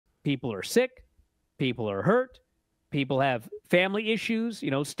People are sick. People are hurt. People have family issues.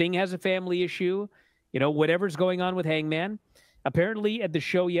 Sting has a family issue. Whatever's going on with Hangman. Apparently, at the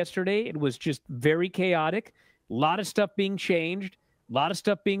show yesterday, it was just very chaotic. A lot of stuff being changed. A lot of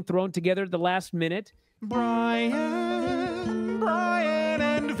stuff being thrown together at the last minute. Bryan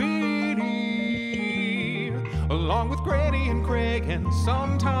and Vinny, along with Granny and Craig and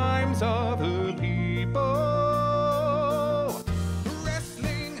sometimes other people.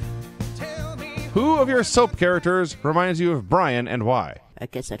 Wrestling, tell me. Who of your soap characters reminds you of Bryan and why? I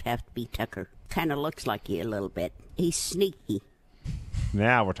guess it'd have to be Tucker. Kind of looks like you a little bit. He's sneaky.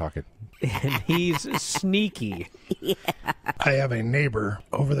 Now we're talking. And he's sneaky. Yeah. I have a neighbor.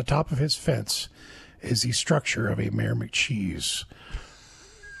 Over the top of his fence is the structure of a Mayor McCheese.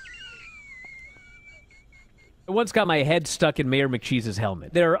 I once got my head stuck in Mayor McCheese's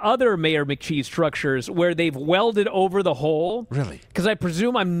helmet. There are other Mayor McCheese structures where they've welded over the hole. Really? Because I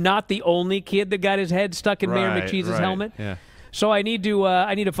presume I'm not the only kid that got his head stuck in Mayor McCheese's helmet. Yeah. So I need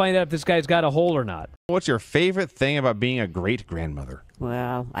to find out if this guy's got a hole or not. What's your favorite thing about being a great-grandmother?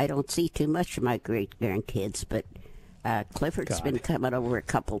 Well, I don't see too much of my great-grandkids, but Clifford's been coming over a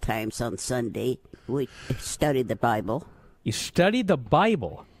couple times on Sunday. We studied the Bible. You studied the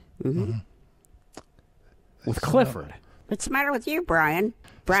Bible? Mm-hmm. With Clifford? What's the matter with you, Brian?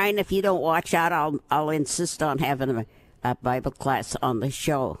 Brian, if you don't watch out, I'll insist on having a Bible class on the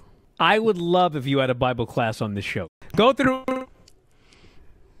show. I would love if you had a Bible class on this show. Go through.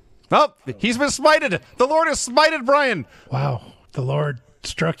 Oh, he's been smited. The Lord has smited Bryan. Wow. The Lord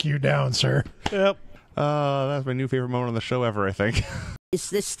struck you down, sir. Yep. That's my new favorite moment on the show ever, I think. Is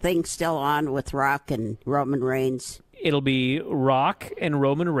this thing still on with Rock and Roman Reigns? It'll be Rock and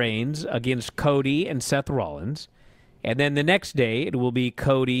Roman Reigns against Cody and Seth Rollins. And then the next day, it will be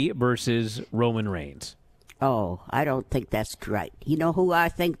Cody versus Roman Reigns. Oh, I don't think that's right. You know who I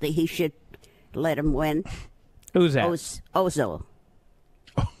think that he should let him win? Who's that? Ozo.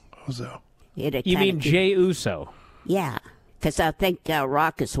 Ozo. You mean Jey Uso? Yeah, because I think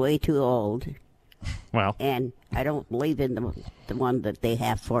Rock is way too old. Well. And I don't believe in the one that they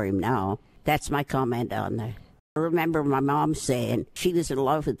have for him now. That's my comment on that. I remember my mom saying she was in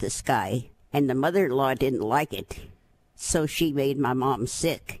love with this guy, and the mother-in-law didn't like it, so she made my mom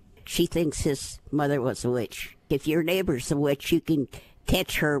sick. She thinks his mother was a witch. If your neighbor's a witch, you can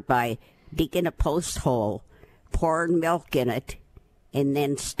catch her by digging a post hole, pouring milk in it, and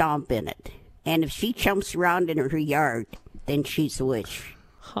then stomp in it. And if she jumps around in her yard, then she's a witch.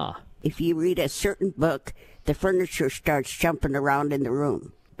 Huh. If you read a certain book, the furniture starts jumping around in the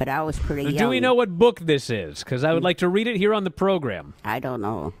room. But I was pretty young. Do we know what book this is? Because I would like to read it here on the program. I don't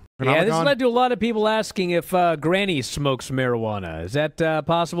know. Yeah, this led to a lot of people asking if Granny smokes marijuana. Is that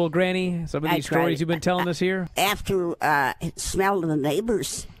possible, Granny? Some of these stories you've been telling us here? After smelling the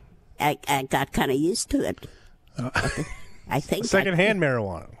neighbors, I got kind of used to it. I think secondhand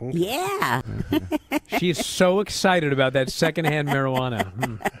marijuana. Yeah. She's so excited about that secondhand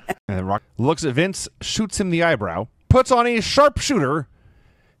marijuana. And Rock looks at Vince, shoots him the eyebrow, puts on a sharpshooter,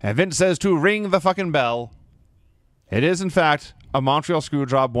 and Vince says to ring the fucking bell. It is, in fact, a Montreal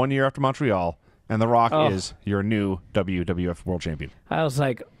Screwjob 1 year after Montreal, and The Rock is your new WWF World Champion. I was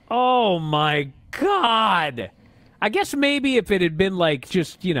like, oh my God. I guess maybe if it had been like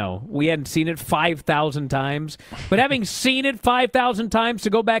just, we hadn't seen it 5,000 times, but having seen it 5,000 times to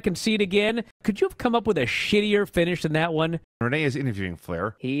go back and see it again, could you have come up with a shittier finish than that one? Renee is interviewing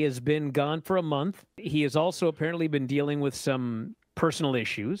Flair. He has been gone for a month. He has also apparently been dealing with some personal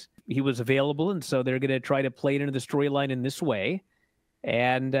issues. He was available, and so they're going to try to play it into the storyline in this way.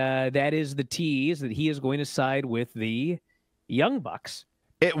 And that is the tease that he is going to side with the Young Bucks.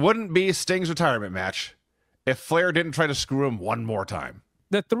 It wouldn't be Sting's retirement match if Flair didn't try to screw him one more time.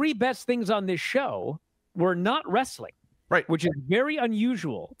 The three best things on this show were not wrestling, right? Which is very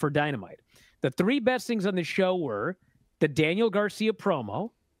unusual for Dynamite. The three best things on the show were the Daniel Garcia promo,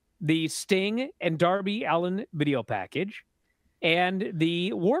 the Sting and Darby Allin video package, and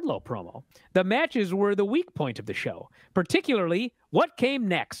the Wardlow promo. The matches were the weak point of the show, particularly what came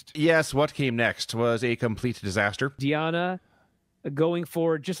next. Yes, what came next was a complete disaster. Deanna going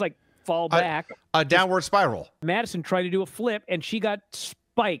for just like fall back. A downward spiral. Madison tried to do a flip, and she got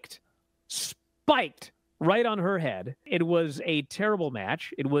spiked right on her head. It was a terrible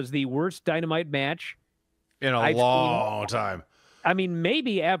match. It was the worst Dynamite match in a long time. I mean,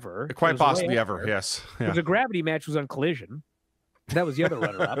 maybe ever. Quite possibly ever, yes. Yeah. The gravity match was on Collision. That was the other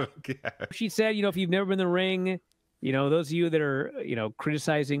runner-up. Okay. She said, if you've never been in the ring, those of you that are,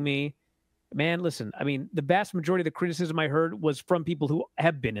 criticizing me, man, listen, I mean, the vast majority of the criticism I heard was from people who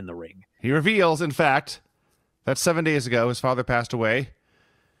have been in the ring. He reveals, in fact, that 7 days ago his father passed away,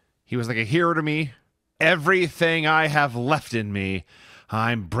 He was like a hero to me. Everything I have left in me,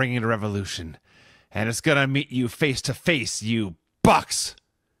 I'm bringing to Revolution. And it's going to meet you face to face, you bucks.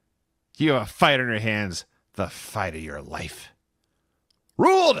 You have a fight in your hands. The fight of your life.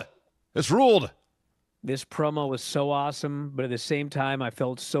 Ruled! It's ruled. This promo was so awesome, but at the same time, I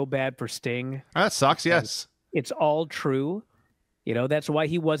felt so bad for Sting. That sucks, yes. It's all true. You know, that's why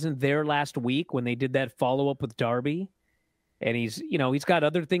he wasn't there last week when they did that follow-up with Darby. And he's got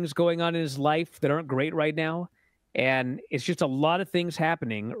other things going on in his life that aren't great right now. And it's just a lot of things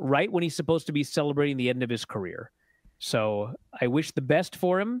happening right when he's supposed to be celebrating the end of his career. So I wish the best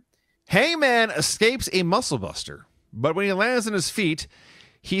for him. Hangman escapes a muscle buster, but when he lands on his feet,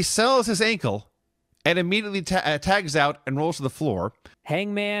 he sells his ankle and immediately tags out and rolls to the floor.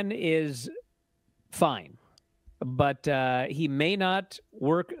 Hangman is fine, but he may not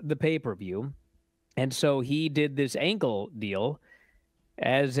work the pay-per-view. And so he did this ankle deal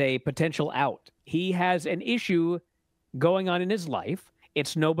as a potential out. He has an issue going on in his life.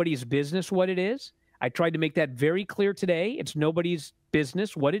 It's nobody's business what it is. I tried to make that very clear today. It's nobody's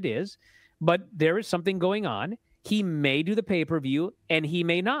business what it is, but there is something going on. He may do the pay-per-view, and he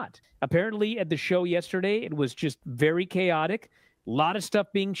may not. Apparently, at the show yesterday, it was just very chaotic. A lot of stuff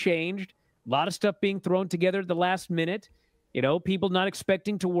being changed, a lot of stuff being thrown together at the last minute. You know, people not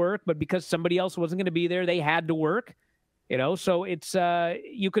expecting to work, but because somebody else wasn't going to be there, they had to work. You know, so it's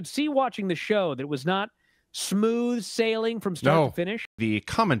you could see watching the show that it was not smooth sailing from start to finish. The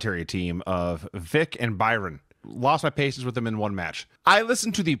commentary team of Vic and Byron lost my patience with them in one match. I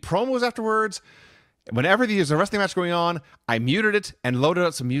listened to the promos afterwards. Whenever there's a wrestling match going on, I muted it and loaded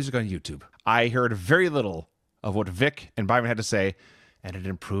out some music on YouTube. I heard very little of what Vic and Byron had to say, and it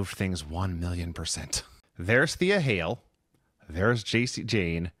improved things 1,000,000%. There's Thea Hale, there's JC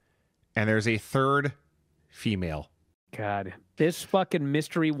Jane, and there's a third female. God, this fucking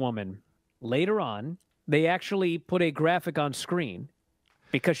mystery woman, later on, they actually put a graphic on screen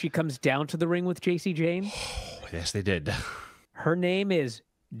because she comes down to the ring with JC Jane. Oh, yes, they did. Her name is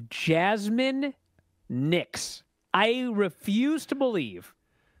Jasmine Nix. I refuse to believe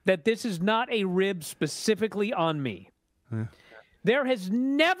that this is not a rib specifically on me. There has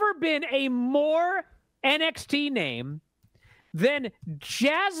never been a more NXT name than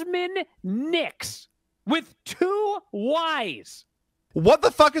Jasmine Nix with 2 Ys. What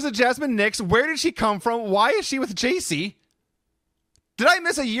the fuck is a Jasmine Nix? Where did she come from? Why is she with JC? Did I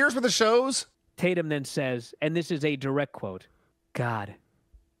miss a year's worth of shows? Tatum then says, and this is a direct quote, God,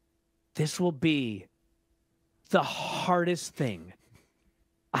 this will be the hardest thing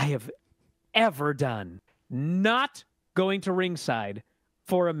I have ever done. Not going to ringside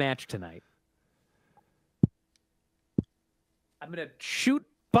for a match tonight. I'm going to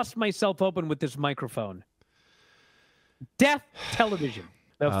bust myself open with this microphone. Death television.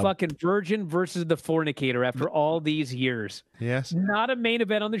 The fucking virgin versus the fornicator after all these years. Yes. Not a main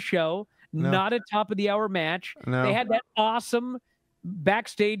event on the show. No. Not a top of the hour match. No. They had that awesome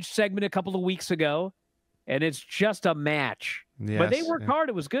backstage segment a couple of weeks ago, and it's just a match. Yes, but they worked hard.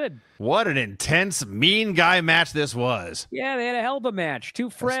 It was good. What an intense, mean guy match this was. Yeah, they had a hell of a match.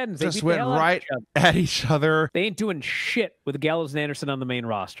 2 friends. They Just went right at each other. They ain't doing shit with Gallows and Anderson on the main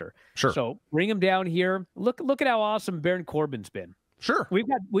roster. Sure. So bring them down here. Look at how awesome Baron Corbin's been. Sure.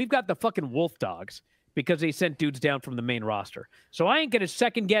 We've got the fucking Wolf Dogs because they sent dudes down from the main roster. So I ain't going to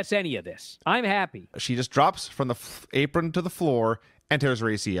second guess any of this. I'm happy. She just drops from the apron to the floor and tears her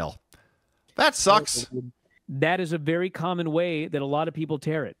ACL. That sucks. That is a very common way that a lot of people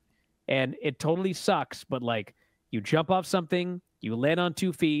tear it. And it totally sucks. But like, you jump off something, you land on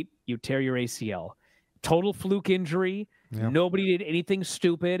 2 feet, you tear your ACL. Total fluke injury. Yep. Nobody did anything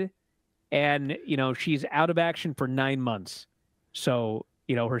stupid. And, you know, she's out of action for 9 months. So,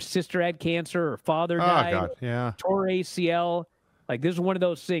 you know, her sister had cancer, her father died, God. Yeah. Tore ACL. Like, this is one of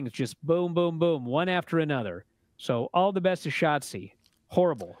those things, just boom, boom, boom, one after another. So all the best to Shotzi.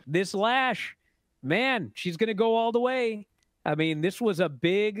 Horrible. This Lash, man, she's going to go all the way. I mean, this was a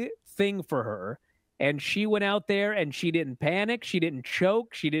big thing for her. And she went out there and she didn't panic. She didn't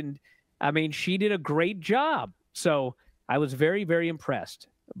choke. She did a great job. So I was very, very impressed.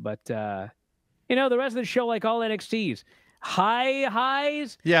 But, you know, the rest of the show, like all NXTs, high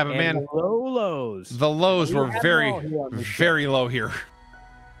highs, yeah, but man, low lows. The lows were very, very low here.